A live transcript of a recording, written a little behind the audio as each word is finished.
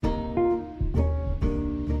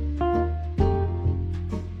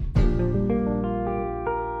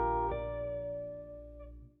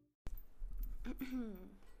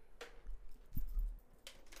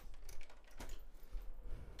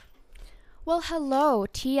Well, hello,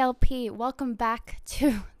 TLP. Welcome back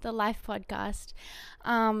to the Life Podcast.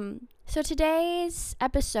 So today's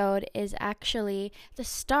episode is actually the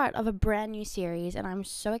start of a brand new series, and I'm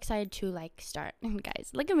so excited to start. And guys,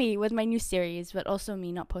 look at me with my new series, but also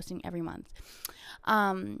me not posting every month.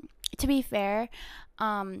 To be fair,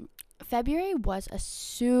 February was a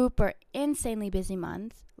super insanely busy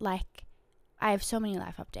month. I have so many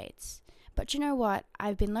life updates. But you know what?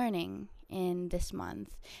 I've been learning in this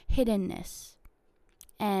month hiddenness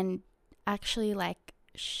and actually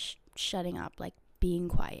shutting up, being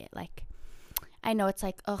quiet. I know it's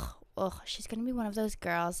she's gonna be one of those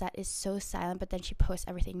girls that is so silent, but then she posts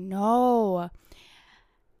everything. No,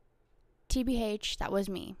 TBH, that was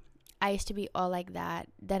me. I used to be all like that.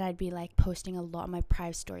 Then I'd be posting a lot on my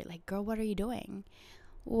private story, girl, what are you doing?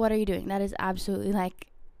 That is absolutely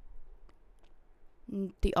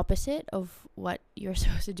the opposite of what you're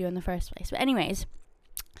supposed to do in the first place. But anyways,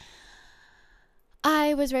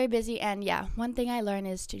 I was very busy, and one thing I learned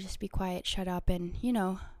is to just be quiet, shut up, and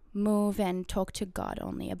move and talk to God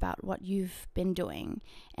only about what you've been doing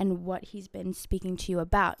and what he's been speaking to you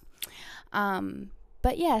about.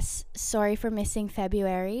 But yes, sorry for missing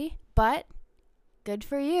February, but good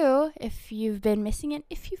for you if you've been missing it,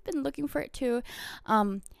 if you've been looking for it too.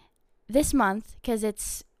 This month, because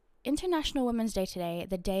it's International Women's Day today,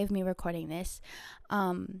 the day of me recording this,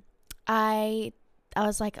 I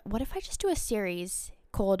was like, what if I just do a series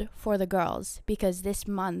called For the Girls, because this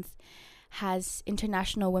month has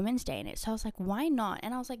International Women's Day in it. So I was like, why not?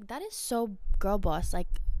 And I was like, that is so girl boss,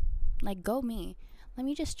 go me. Let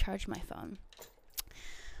me just charge my phone.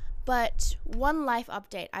 But one life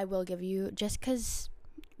update I will give you, just because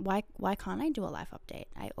why can't I do a life update?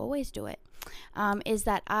 I always do it. Is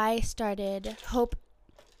that I started Hope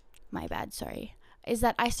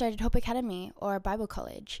Academy or Bible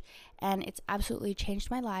College, and it's absolutely changed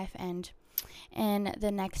my life. And in the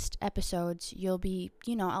next episodes, I'll be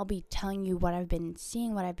telling you what I've been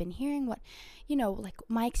seeing, what I've been hearing, what,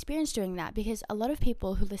 my experience doing that. Because a lot of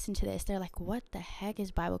people who listen to this, they're like, what the heck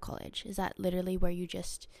is Bible College? Is that literally where you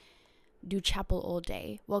just do chapel all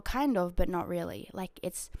day? Well, kind of, but not really.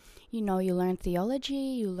 It's, you learn theology,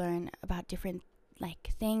 you learn about different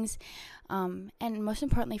things, and most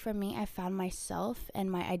importantly for me, I found myself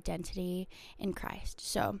and my identity in Christ.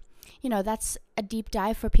 So that's a deep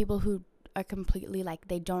dive for people who are completely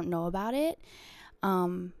they don't know about it,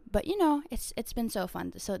 but it's been so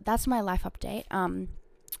fun. So that's my life update.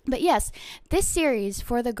 But yes, this series,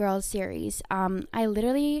 For the GURLZ series, I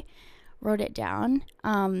literally wrote it down.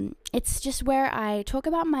 It's just where I talk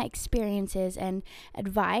about my experiences and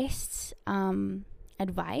advice on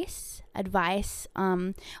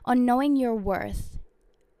knowing your worth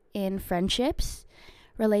in friendships,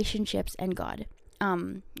 relationships, and God.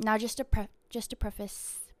 Now just to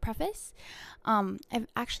preface, I've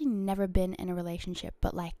actually never been in a relationship,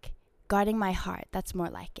 but guarding my heart, that's more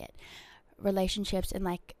like it. Relationships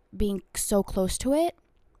and being so close to it,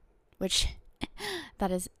 which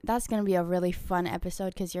that's gonna be a really fun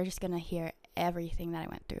episode, because you're just gonna hear everything that I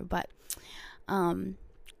went through. But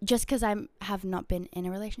just because I have not been in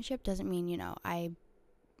a relationship doesn't mean, I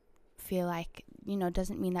feel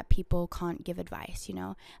doesn't mean that people can't give advice,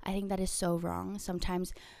 I think that is so wrong.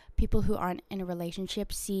 Sometimes people who aren't in a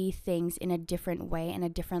relationship see things in a different way, in a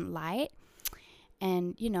different light.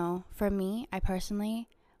 And, for me, I personally,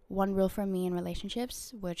 one rule for me in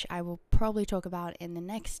relationships, which I will probably talk about in the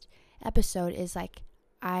next episode, is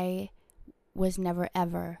I was never,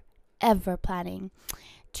 ever, ever planning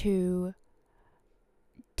to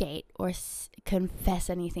date or confess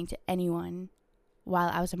anything to anyone while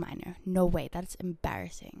I was a minor. No way. That's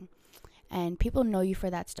embarrassing. And people know you for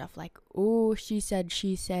that stuff, oh, she said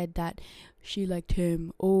that she liked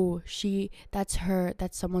him. Oh, that's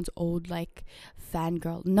someone's old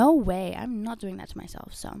fangirl. No way. I'm not doing that to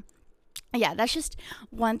myself. So yeah, that's just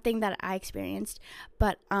one thing that I experienced.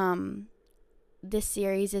 But this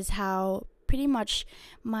series is how pretty much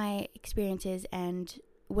my experiences and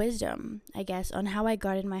wisdom, I guess, on how I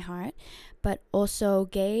guarded my heart, but also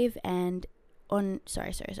gave and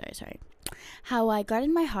how I guarded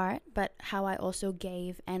my heart, but how I also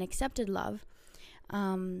gave and accepted love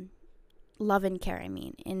and care,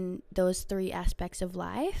 in those three aspects of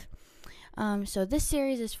life. So this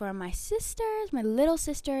series is for my sisters, my little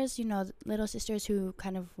sisters, little sisters who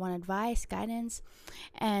kind of want advice, guidance,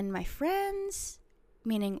 and my friends,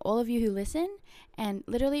 meaning all of you who listen, and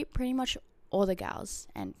literally pretty much all the gals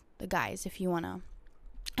and the guys if you wanna,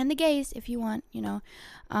 and the gays if you want,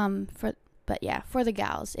 for the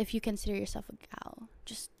gals, if you consider yourself a gal,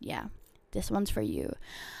 this one's for you.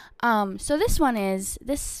 So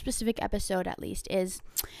this specific episode at least is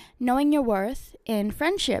knowing your worth in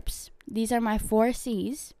friendships. These are my 4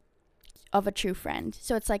 C's of a true friend.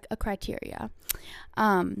 So it's like a criteria.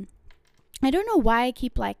 I don't know why I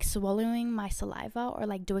keep like swallowing my saliva or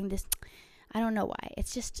like doing this. I don't know why.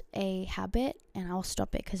 It's just a habit, and I'll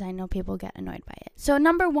stop it because I know people get annoyed by it. So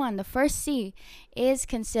number 1, the first C is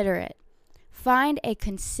considerate. Find a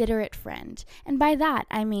considerate friend. And by that,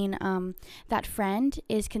 I mean that friend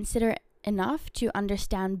is considerate enough to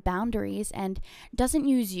understand boundaries and doesn't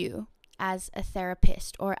use you as a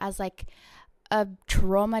therapist or as like a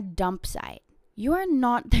trauma dump site. You are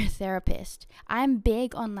not their therapist. I'm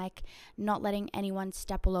big on like not letting anyone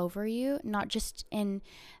step all over you, not just in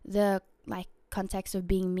the like context of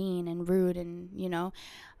being mean and rude and, you know,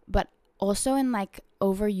 but also in like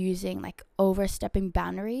overusing, like overstepping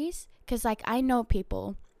boundaries. Because like I know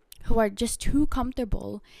people who are just too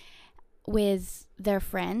comfortable with their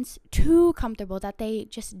friends, too comfortable that they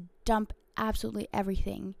just dump absolutely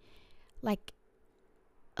everything, like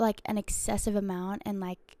an excessive amount, and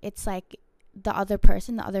like it's like the other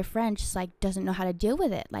person, the other friend just like doesn't know how to deal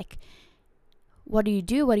with it. Like, what do you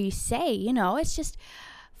do? What do you say? You know, it's just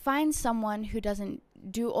find someone who doesn't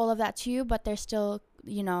do all of that to you, but they're still,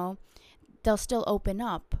 you know, they'll still open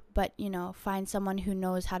up, but, you know, find someone who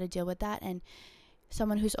knows how to deal with that, and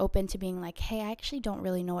someone who's open to being like, hey, I actually don't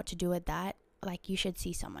really know what to do with that. Like, you should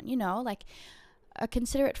see someone, you know, like a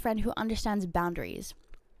considerate friend who understands boundaries.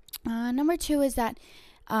 Number 2 is that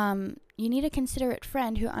you need a considerate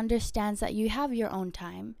friend who understands that you have your own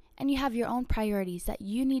time and you have your own priorities that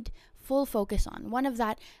you need full focus on. One of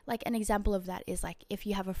that, like an example of that is like if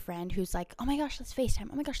you have a friend who's like, oh my gosh, let's FaceTime.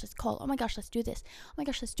 Oh my gosh, let's call. Oh my gosh, let's do this. Oh my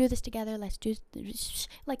gosh, let's do this together. Let's do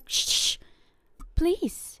like, shh,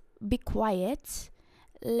 please be quiet.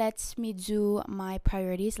 Let me do my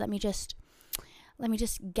priorities. Let me just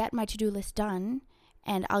get my to-do list done,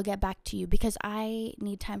 and I'll get back to you because I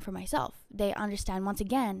need time for myself. They understand, once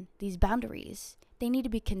again, these boundaries. They need to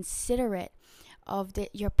be considerate of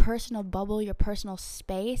your personal bubble, your personal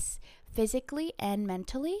space, physically and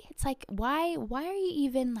mentally. It's like, why are you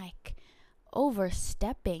even like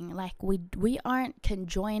overstepping? Like we aren't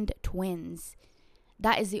conjoined twins.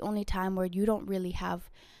 That is the only time where you don't really have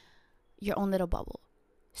your own little bubble.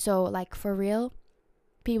 So like for real,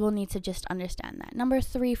 people need to just understand that. Number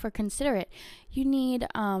 3, for considerate, you need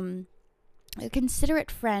a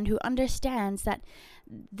considerate friend who understands that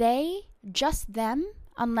they, just them,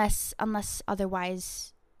 unless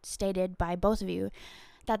otherwise stated by both of you,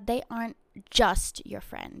 that they aren't just your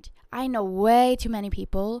friend. I know way too many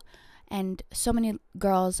people, and so many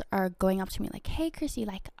girls are going up to me like, hey Chrissie,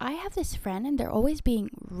 like I have this friend and they're always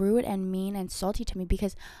being rude and mean and salty to me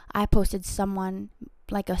because I posted someone,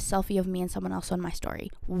 like a selfie of me and someone else on my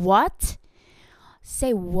story. What?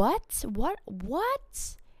 Say what?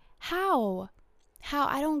 What? How?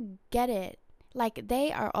 I don't get it. Like,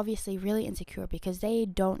 they are obviously really insecure because they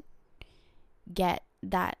don't get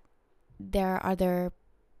that there are other,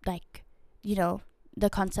 like, you know, the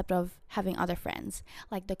concept of having other friends.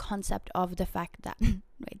 Like, the concept of the fact that,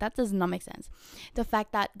 wait, that does not make sense. The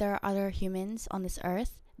fact that there are other humans on this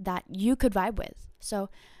earth that you could vibe with. So,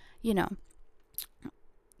 you know,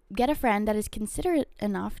 get a friend that is considerate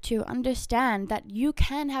enough to understand that you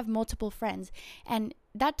can have multiple friends. And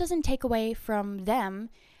that doesn't take away from them.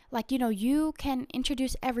 Like, you know, you can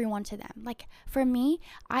introduce everyone to them. Like, for me,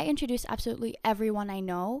 I introduce absolutely everyone I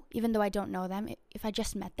know, even though I don't know them. If I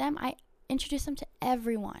just met them, I introduce them to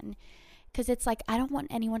everyone. Because it's like, I don't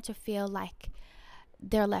want anyone to feel like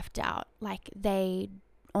they're left out, like they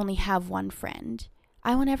only have one friend.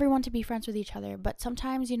 I want everyone to be friends with each other. But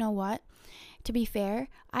sometimes, you know what? To be fair,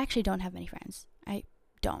 I actually don't have many friends. I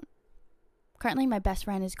don't. Currently, my best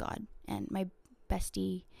friend is God and my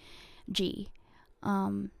bestie, G.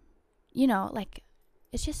 You know, like,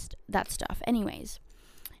 it's just that stuff. Anyways,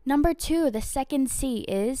 number 2, the second C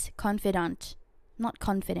is confidant. Not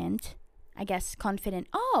confident. I guess confident.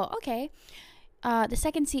 Oh, okay. The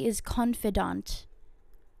second C is confidant.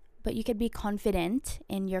 But you could be confident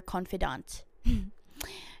in your confidant.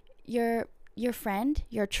 Your friend,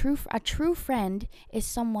 a true friend is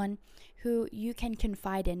someone who you can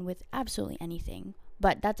confide in with absolutely anything.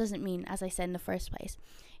 But that doesn't mean, as I said in the first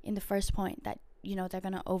point, that, you know, they're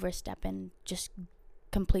going to overstep and just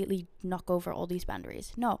completely knock over all these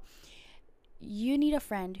boundaries. No. You need a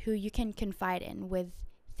friend who you can confide in with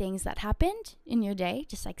things that happened in your day,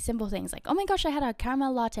 just like simple things like, oh my gosh, I had a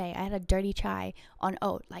caramel latte, I had a dirty chai on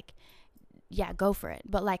oat. Like, yeah, go for it.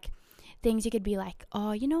 But like things you could be like,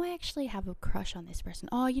 oh, you know, I actually have a crush on this person.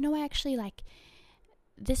 Oh, you know, I actually like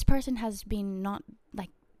this person has been not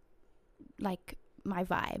like my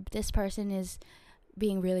vibe. This person is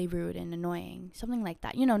being really rude and annoying, something like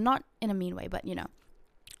that. Not in a mean way, but you know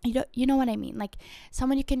what I mean. Like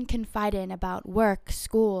someone you can confide in about work,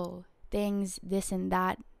 school, things, this and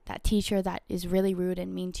that teacher that is really rude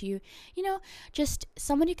and mean to you. Just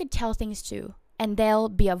someone you could tell things to and they'll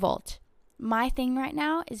be a vault. My thing right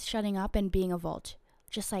now is shutting up and being a vault.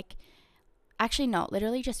 Just like, actually no,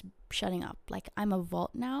 literally just shutting up. Like I'm a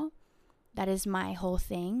vault now. That is my whole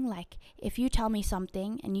thing. Like if you tell me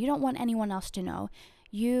something and you don't want anyone else to know,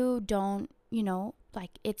 you don't,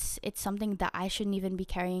 like it's something that I shouldn't even be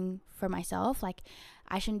carrying for myself. Like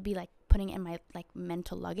I shouldn't be like putting it in my like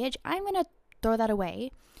mental luggage. I'm gonna throw that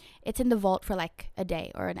away. It's in the vault for like a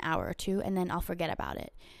day or an hour or two, and then I'll forget about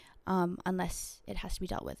it, unless it has to be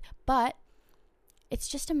dealt with. But it's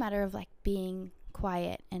just a matter of like being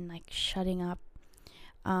quiet and like shutting up.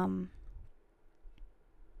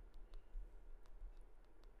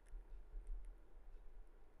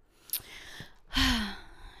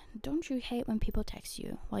 Don't you hate when people text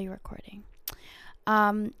you while you're recording?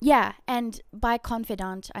 Yeah, and by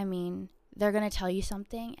confidant, I mean they're gonna tell you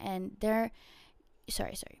something and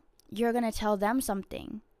you're gonna tell them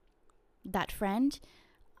something, that friend,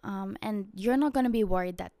 and you're not gonna be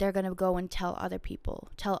worried that they're gonna go and tell other people,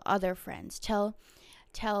 tell other friends, tell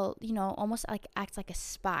almost like act like a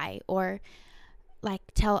spy, or like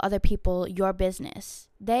tell other people your business.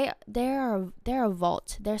 They're a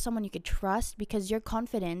vault. They're someone you could trust because you're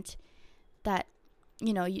confident that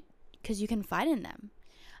because you confide in them.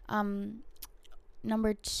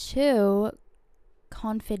 Number 2,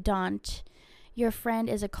 confidant. Your friend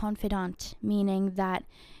is a confidant, meaning that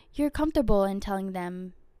you're comfortable in telling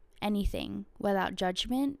them anything without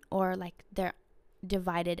judgment or like their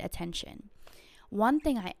divided attention. One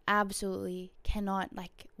thing I absolutely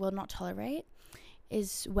will not tolerate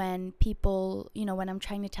is when people, when I'm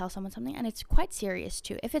trying to tell someone something and it's quite serious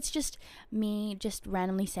too. If it's just me just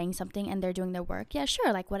randomly saying something and they're doing their work, yeah,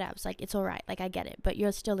 sure, like whatever, like it's all right, like I get it, but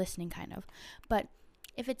you're still listening kind of. But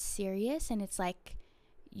if it's serious and it's like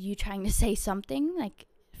you trying to say something like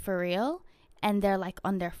for real and they're like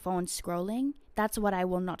on their phone scrolling, that's what I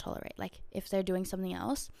will not tolerate. Like if they're doing something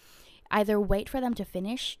else, either wait for them to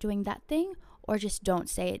finish doing that thing or just don't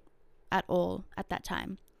say it at all at that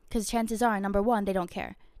time. Because chances are, number 1, they don't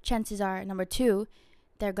care. Chances are, number 2,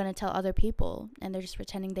 they're going to tell other people and they're just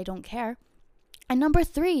pretending they don't care. And number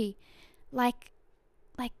 3, like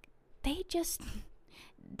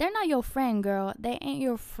they're not your friend, girl. They ain't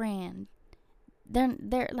your friend.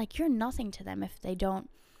 They're like, you're nothing to them if they don't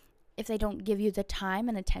give you the time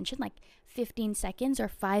and attention, like 15 seconds or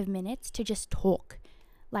 5 minutes to just talk.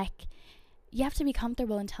 Like, you have to be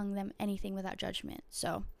comfortable in telling them anything without judgment.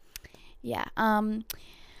 So, yeah.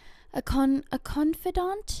 A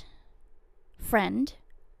confidant friend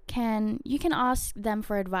you can ask them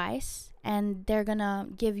for advice and they're gonna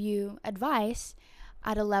give you advice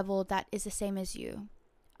at a level that is the same as you.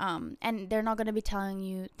 And they're not gonna be telling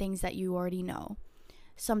you things that you already know.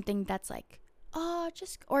 Something that's like,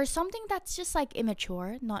 or something that's just like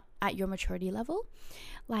immature, not at your maturity level.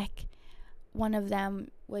 Like one of them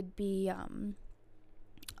would be, I'm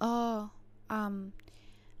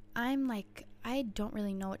like, I don't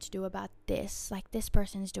really know what to do about this. Like, this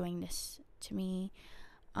person's doing this to me.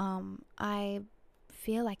 I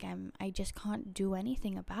feel like I just can't do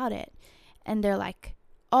anything about it. And they're like,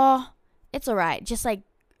 oh, it's all right. Just like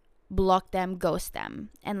block them, ghost them,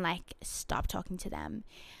 and like stop talking to them.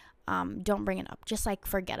 Don't bring it up. Just like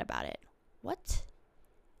forget about it. What?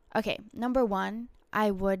 Okay, number 1,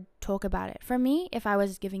 I would talk about it. For me, if I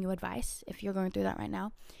was giving you advice, if you're going through that right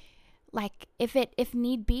now, like if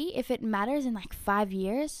need be, if it matters in like 5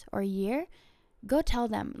 years or a year, go tell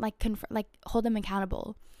them, like hold them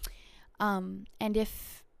accountable. And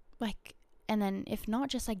if not,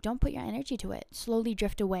 just like don't put your energy to it. Slowly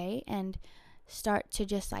drift away and start to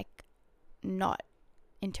just like not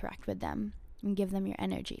interact with them and give them your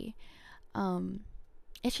energy.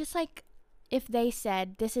 It's just like if they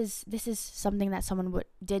said this is something that someone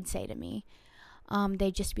did say to me,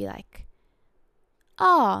 they'd just be like,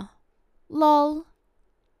 oh, lol.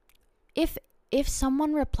 If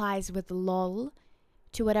someone replies with lol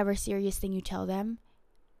to whatever serious thing you tell them,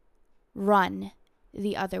 run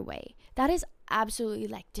the other way. That is absolutely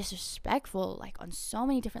like disrespectful, like on so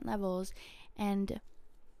many different levels, and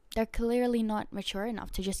they're clearly not mature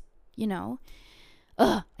enough to just,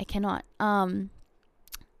 I cannot.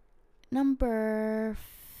 Number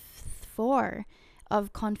 4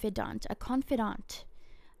 of confidant. A confidant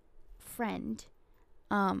friend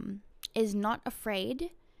is not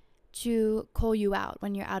afraid to call you out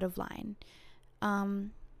when you're out of line.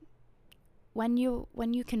 When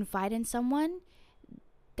you confide in someone,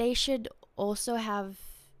 they should also have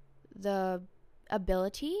the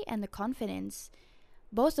ability and the confidence,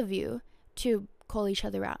 both of you, to call each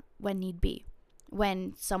other out when need be,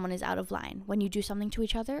 when someone is out of line, when you do something to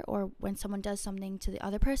each other, or when someone does something to the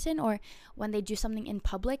other person, or when they do something in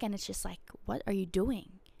public and it's just like, what are you doing?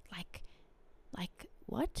 Like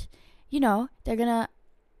what? You know, they're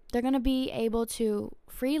gonna be able to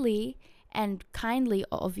freely and kindly,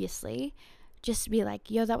 obviously, just be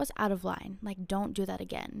like, yo, that was out of line, like, don't do that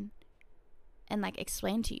again, and like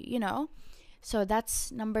explain to you, you know. So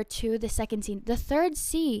that's number 2, the second C. The third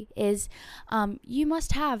C is you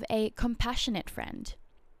must have a compassionate friend.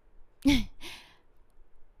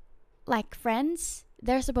 Like, friends,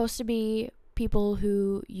 they're supposed to be people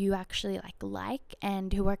who you actually like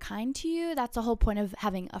and who are kind to you. That's the whole point of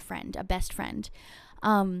having a friend, a best friend.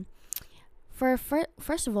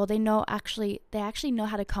 First of all, they actually know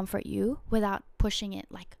how to comfort you without pushing it,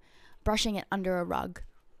 like brushing it under a rug.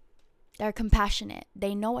 They're compassionate.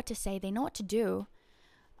 They know what to say. They know what to do.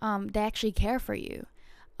 They actually care for you.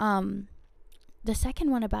 The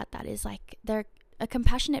second one about that is like, they're a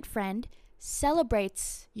compassionate friend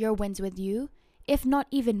celebrates your wins with you, if not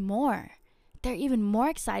even more. They're even more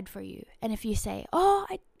excited for you. And if you say, oh,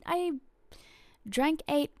 I drank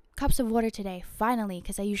 8 cups of water today, finally,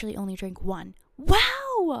 because I usually only drink 1.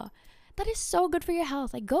 Wow! That is so good for your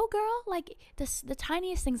health. Like, go girl. Like, the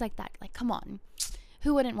tiniest things like that. Like, come on.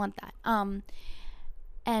 Who wouldn't want that?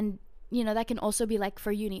 And, you know, that can also be like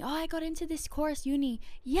for uni. Oh, I got into this course, uni.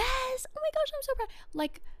 Yes! Oh my gosh, I'm so proud.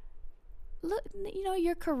 Like, look, you know,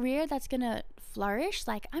 your career that's gonna flourish.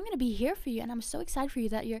 Like, I'm gonna be here for you, and I'm so excited for you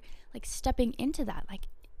that you're, like, stepping into that. Like,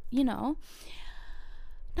 you know.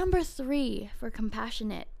 Number 3 for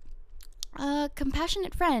compassionate.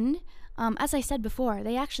 Compassionate friend, as I said before,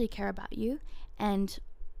 they actually care about you and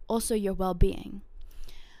also your well-being.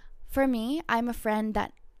 For me, I'm a friend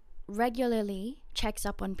that regularly checks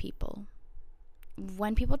up on people.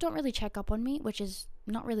 When people don't really check up on me, which is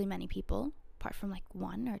not really many people, apart from like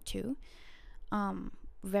 1 or 2,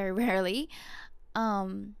 very rarely,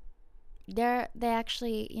 they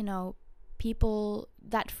actually, you know, people,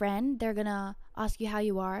 that friend, they're gonna ask you how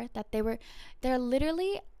you are, they're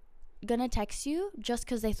literally gonna text you just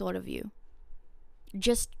because they thought of you,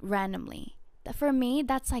 just randomly. For me,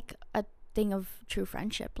 that's like a thing of true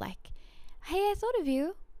friendship. Like, hey, I thought of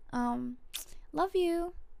you, love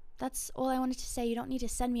you, that's all I wanted to say. You don't need to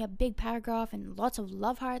send me a big paragraph and lots of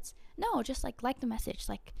love hearts. No, just like the message,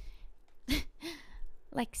 like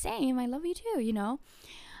like, same, I love you too, you know.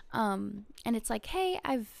 And it's like, hey,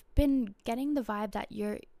 I've been getting the vibe that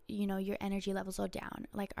your energy levels are down,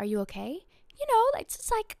 like, are you okay? You know, it's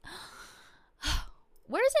just like,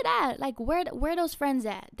 where's it at? Like, where are those friends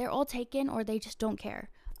at? They're all taken, or they just don't care,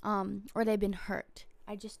 or they've been hurt.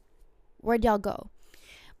 Where'd y'all go?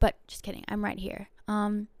 But just kidding, I'm right here.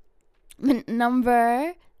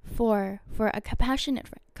 Number 4 for a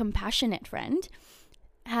compassionate friend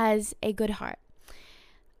has a good heart.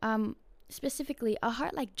 Specifically, a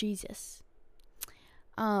heart like Jesus.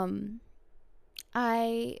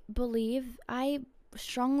 I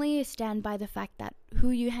strongly stand by the fact that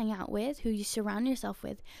who you hang out with, who you surround yourself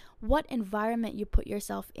with, what environment you put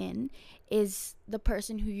yourself in is the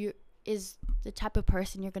type of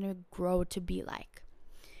person you're going to grow to be like.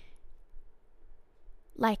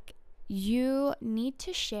 Like, you need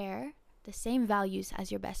to share the same values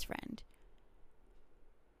as your best friend.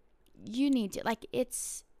 You need to, like,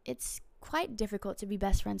 it's quite difficult to be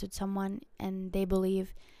best friends with someone and they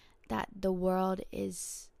believe that the world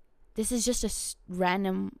is, this is just a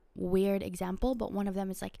random weird example, but one of them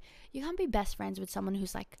is like, you can't be best friends with someone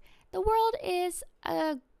who's like, the world is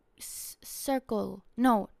a circle.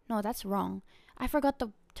 No, that's wrong. I forgot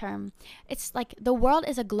the term. It's like, the world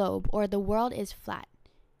is a globe, or the world is flat,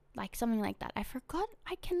 like something like that. I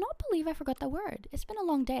cannot believe I forgot the word. It's been a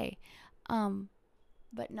long day.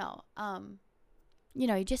 But no, you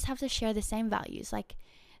know, you just have to share the same values. Like,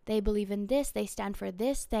 they believe in this, they stand for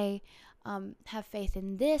this, they have faith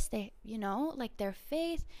in this, they, you know, like their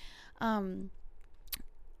faith. But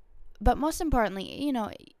most importantly, you know,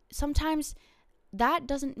 sometimes that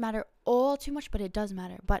doesn't matter all too much, but it does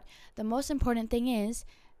matter. But the most important thing is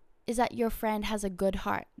that your friend has a good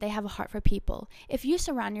heart. They have a heart for people. If you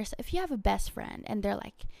surround yourself, if you have a best friend and they're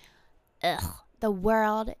like, ugh, the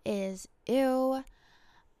world is ew,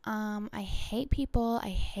 I hate people, I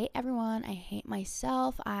hate everyone, I hate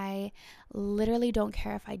myself, I literally don't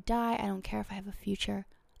care if I die, I don't care if I have a future,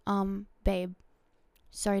 babe,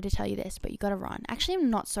 sorry to tell you this, but you gotta run. Actually, I'm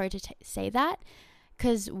not sorry to say that,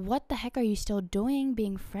 because what the heck are you still doing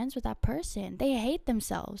being friends with that person? They hate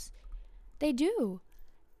themselves. They do.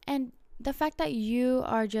 And the fact that you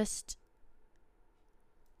are just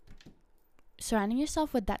surrounding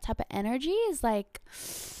yourself with that type of energy is like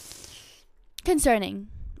concerning,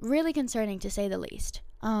 really concerning to say the least.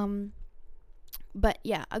 But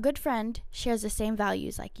yeah, a good friend shares the same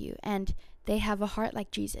values like you, and they have a heart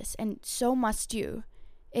like Jesus, and so must you.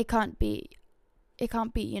 It can't be,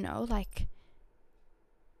 you know, like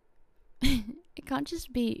it can't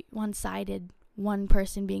just be one-sided, one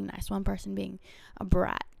person being nice, one person being a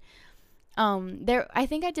brat. I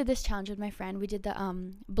think I did this challenge with my friend. We did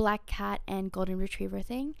the black cat and golden retriever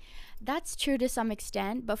thing. That's true to some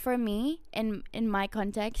extent, but for me, in my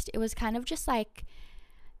context, it was kind of just like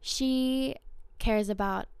she cares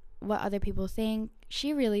about what other people think. She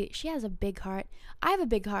has a big heart. I have a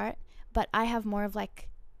big heart, but I have more of like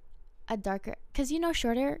a darker, because you know,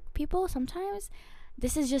 shorter people sometimes,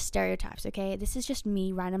 this is just stereotypes, okay? This is just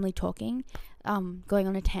me randomly talking, going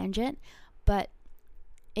on a tangent, but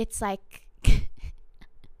it's like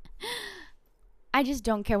I just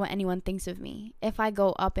don't care what anyone thinks of me. If I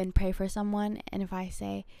go up and pray for someone, and if I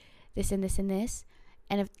say this and this and this,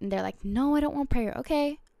 and if they're like, no, I don't want prayer,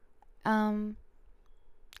 okay,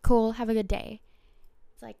 cool, have a good day.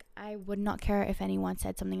 It's like, I would not care if anyone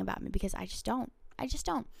said something about me, because I just don't.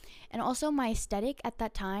 And also my aesthetic at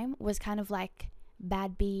that time was kind of like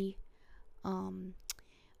bad bee,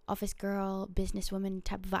 office girl, businesswoman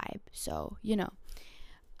type vibe. So, you know.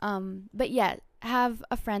 But yeah, have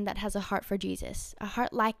a friend that has a heart for Jesus. A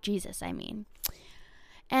heart like Jesus, I mean.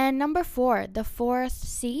 And number 4, the 4th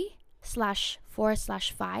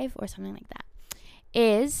C/4/5 or something like that,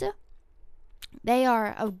 is they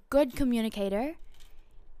are a good communicator,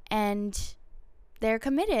 and they're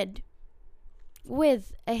committed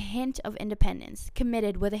with a hint of independence.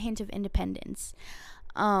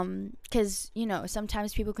 Because, you know,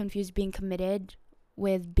 sometimes people confuse being committed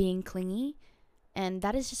with being clingy, and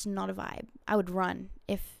that is just not a vibe. I would run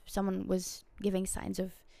if someone was giving signs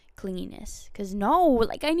of clinginess, because no,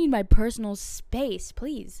 like, I need my personal space,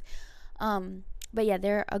 please. But yeah,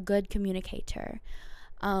 they're a good communicator.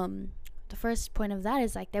 The first point of that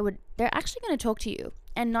is like they're actually going to talk to you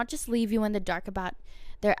and not just leave you in the dark about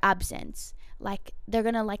their absence. Like, they're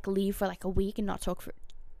going to like leave for like a week and not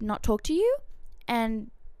talk to you.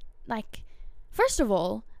 And like, first of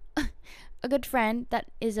all, a good friend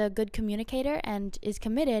that is a good communicator and is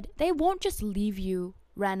committed, they won't just leave you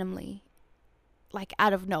randomly, like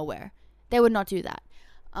out of nowhere. They would not do that.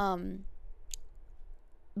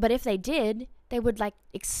 But if they did, they would like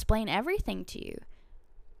explain everything to you.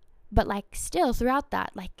 But like, still throughout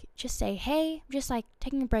that, like, just say, hey, I'm just like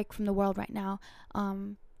taking a break from the world right now.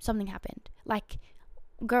 Something happened. Like,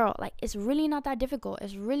 girl, like, it's really not that difficult.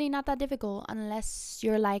 Unless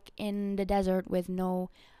you're like in the desert with no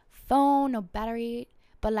phone, no battery.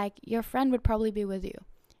 But like, your friend would probably be with you.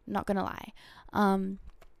 Not gonna lie.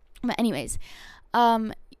 But anyways,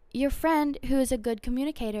 your friend who is a good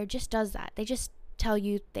communicator just does that. They just tell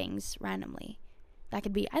you things randomly. That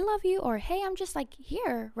could be, I love you, or hey, I'm just like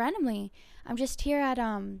here randomly. I'm just here at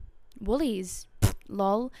Woolies.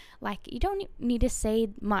 Lol. Like, you don't need to say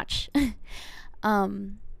much.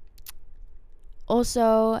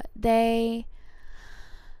 Also, they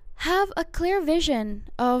have a clear vision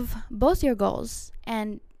of both your goals,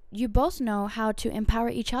 and you both know how to empower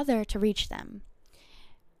each other to reach them.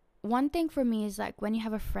 One thing for me is like, when you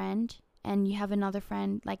have a friend and you have another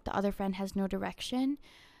friend, like the other friend has no direction,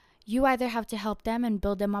 you either have to help them and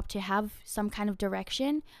build them up to have some kind of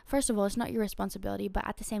direction. First of all, it's not your responsibility, but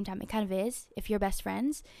at the same time, it kind of is if you're best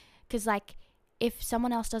friends. Because like, if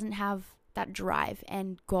someone else doesn't have that drive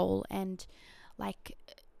and goal and like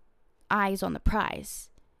eyes on the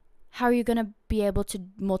prize, how are you going to be able to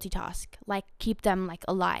multitask? Like, keep them like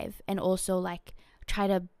alive and also like try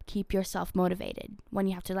to keep yourself motivated when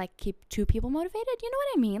you have to like keep 2 people motivated. You know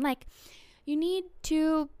what I mean? Like, you need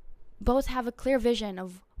to both have a clear vision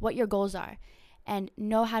of what your goals are and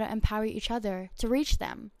know how to empower each other to reach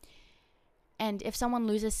them. And if someone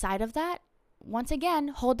loses sight of that, once again,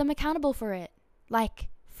 hold them accountable for it. Like,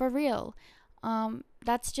 for real.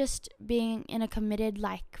 That's just being in a committed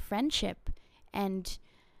like friendship and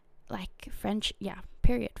like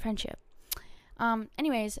friendship.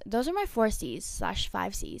 Anyways, those are my 4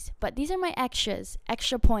 C's/5 C's, but these are my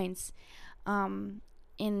extra points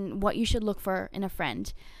in what you should look for in a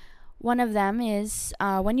friend. One of them is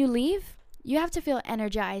when you leave, you have to feel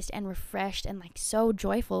energized and refreshed and like so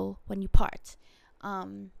joyful when you part.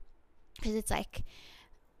 Because it's like,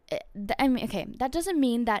 that doesn't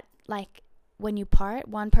mean that like when you part,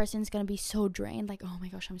 one person's going to be so drained, like, oh my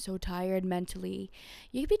gosh, I'm so tired mentally.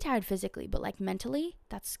 You could be tired physically, but like mentally,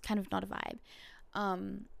 that's kind of not a vibe.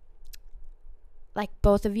 like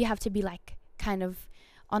both of you have to be like kind of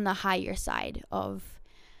on the higher side of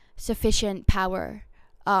sufficient power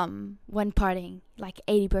when partying, like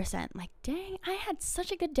 80%. Like, dang, I had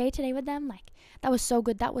such a good day today with them. Like, that was so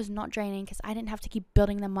good. That was not draining because I didn't have to keep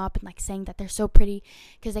building them up and like saying that they're so pretty,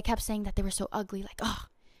 because they kept saying that they were so ugly. Like, oh,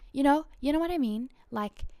 you know what I mean?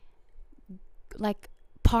 Like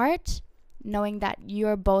part knowing that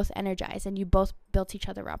you're both energized and you both built each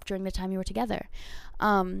other up during the time you were together.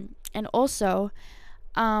 And also,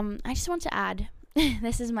 I just want to add,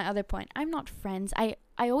 this is my other point. I'm not friends. I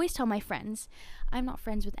always tell my friends, I'm not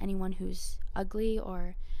friends with anyone who's ugly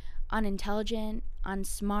or unintelligent,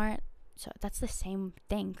 unsmart. So that's the same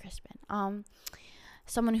thing, Crispin.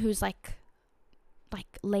 Someone who's like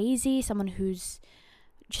lazy, someone who's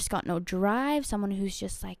just got no drive, someone who's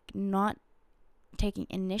just like not taking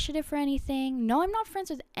initiative for anything. No, I'm not friends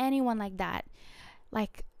with anyone like that.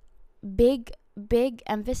 Like, big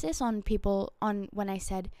emphasis on people on when I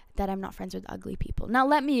said that I'm not friends with ugly people. Now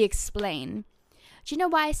let me explain. Do you know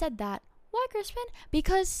why I said that? Why, Crispin?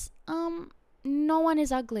 Because no one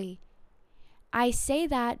is ugly. I say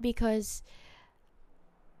that because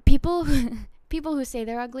people who say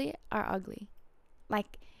they're ugly are ugly.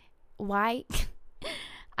 Like, why?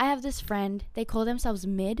 I have this friend, they call themselves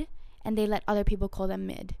mid, and they let other people call them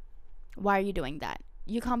mid. Why are you doing that?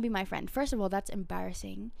 You can't be my friend. First of all, that's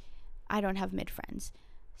embarrassing. I don't have mid friends.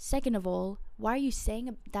 Second of all, why are you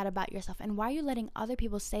saying that about yourself? And why are you letting other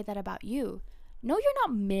people say that about you? No, you're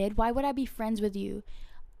not mid. Why would I be friends with you?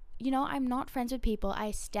 You know, I'm not friends with people. I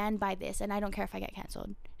stand by this, and I don't care if I get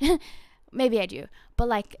canceled. Maybe I do. But,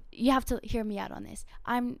 like, you have to hear me out on this.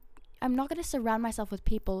 I'm not going to surround myself with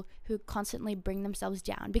people who constantly bring themselves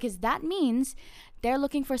down, because that means they're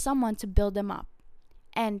looking for someone to build them up.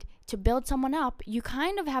 And to build someone up, you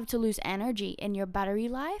kind of have to lose energy in your battery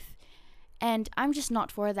life. And I'm just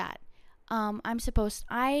not for that.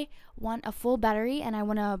 I want a full battery, and I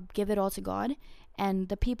want to give it all to God and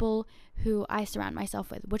the people who I surround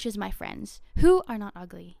myself with, which is my friends, who are not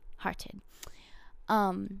ugly hearted.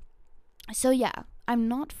 So yeah, I'm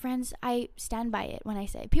not friends. I stand by it when I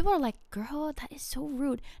say. People are like, girl, that is so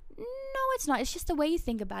rude. No, it's not. It's just the way you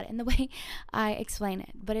think about it and the way I explain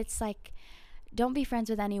it. But it's like, don't be friends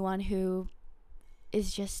with anyone who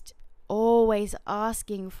is just always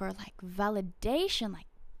asking for like validation. Like,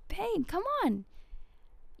 babe, come on.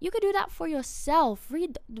 You could do that for yourself.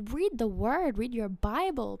 Read the word, read your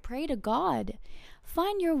Bible, pray to God.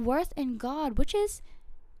 Find your worth in God, which is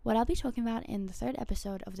what I'll be talking about in the 3rd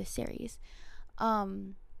episode of this series.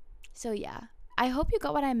 So yeah, I hope you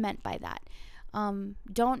got what I meant by that.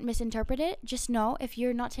 Don't misinterpret it. Just know, if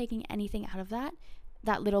you're not taking anything out of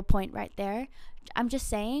that little point right there, I'm just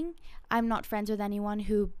saying I'm not friends with anyone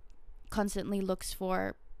who constantly looks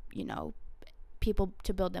for, people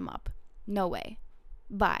to build them up. No way.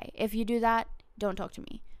 Bye. If you do that, don't talk to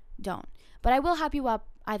me. Don't. But I will hype you up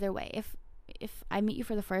either way. If I meet you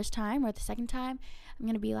for the first time or the second time, I'm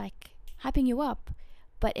going to be like hyping you up.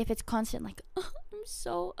 But if it's constant, like, oh, I'm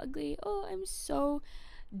so ugly. Oh, I'm so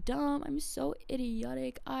dumb. I'm so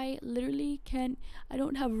idiotic. I literally I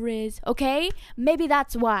don't have Riz. Okay? Maybe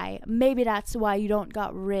that's why. Maybe that's why you don't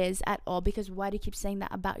got Riz at all. Because why do you keep saying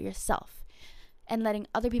that about yourself and letting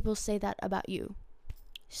other people say that about you?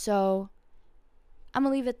 So I'm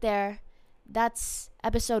going to leave it there. That's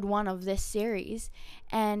episode 1 of this series.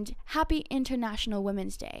 And happy International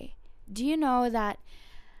Women's Day. Do you know that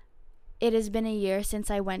it has been a year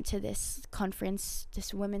since I went to this conference,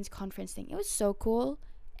 this women's conference thing? It was so cool.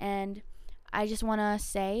 And I just want to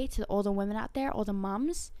say to all the women out there, all the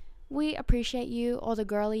moms, we appreciate you. All the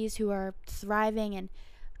girlies who are thriving and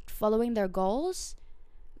following their goals.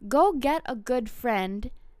 Go get a good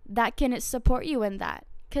friend that can support you in that.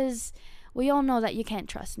 Because we all know that you can't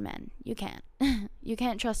trust men. You can't. You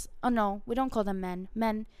can't trust. Oh no, we don't call them men.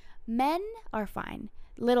 Men are fine.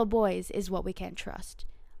 Little boys is what we can't trust.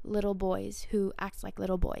 Little boys who act like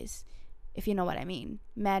little boys, if you know what I mean.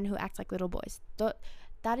 Men who act like little boys.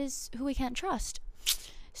 That is who we can't trust.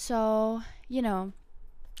 So,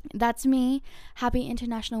 that's me. Happy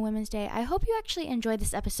International Women's Day. I hope you actually enjoyed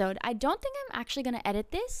this episode. I don't think I'm actually going to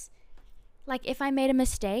edit this. Like, if I made a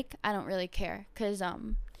mistake, I don't really care. Because,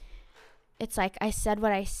 it's like I said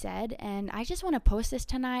what I said, and I just want to post this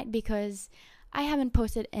tonight because I haven't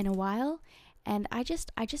posted in a while, and I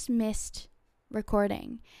just missed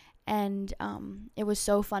recording, and it was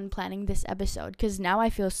so fun planning this episode because now I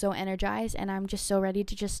feel so energized and I'm just so ready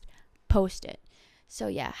to just post it. So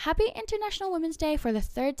yeah, happy International Women's Day for the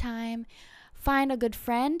 3rd time. Find a good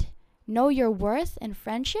friend, know your worth in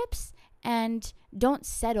friendships, and don't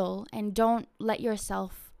settle and don't let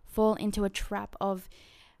yourself fall into a trap of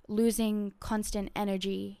losing constant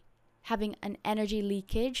energy, having an energy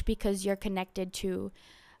leakage because you're connected to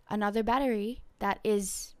another battery that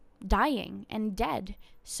is dying and dead.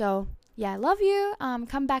 So yeah, love you.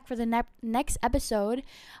 Come back for the next episode,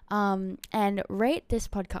 and rate this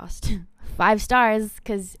podcast 5 stars,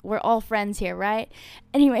 because we're all friends here, right?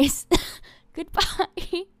 Anyways,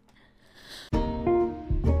 goodbye.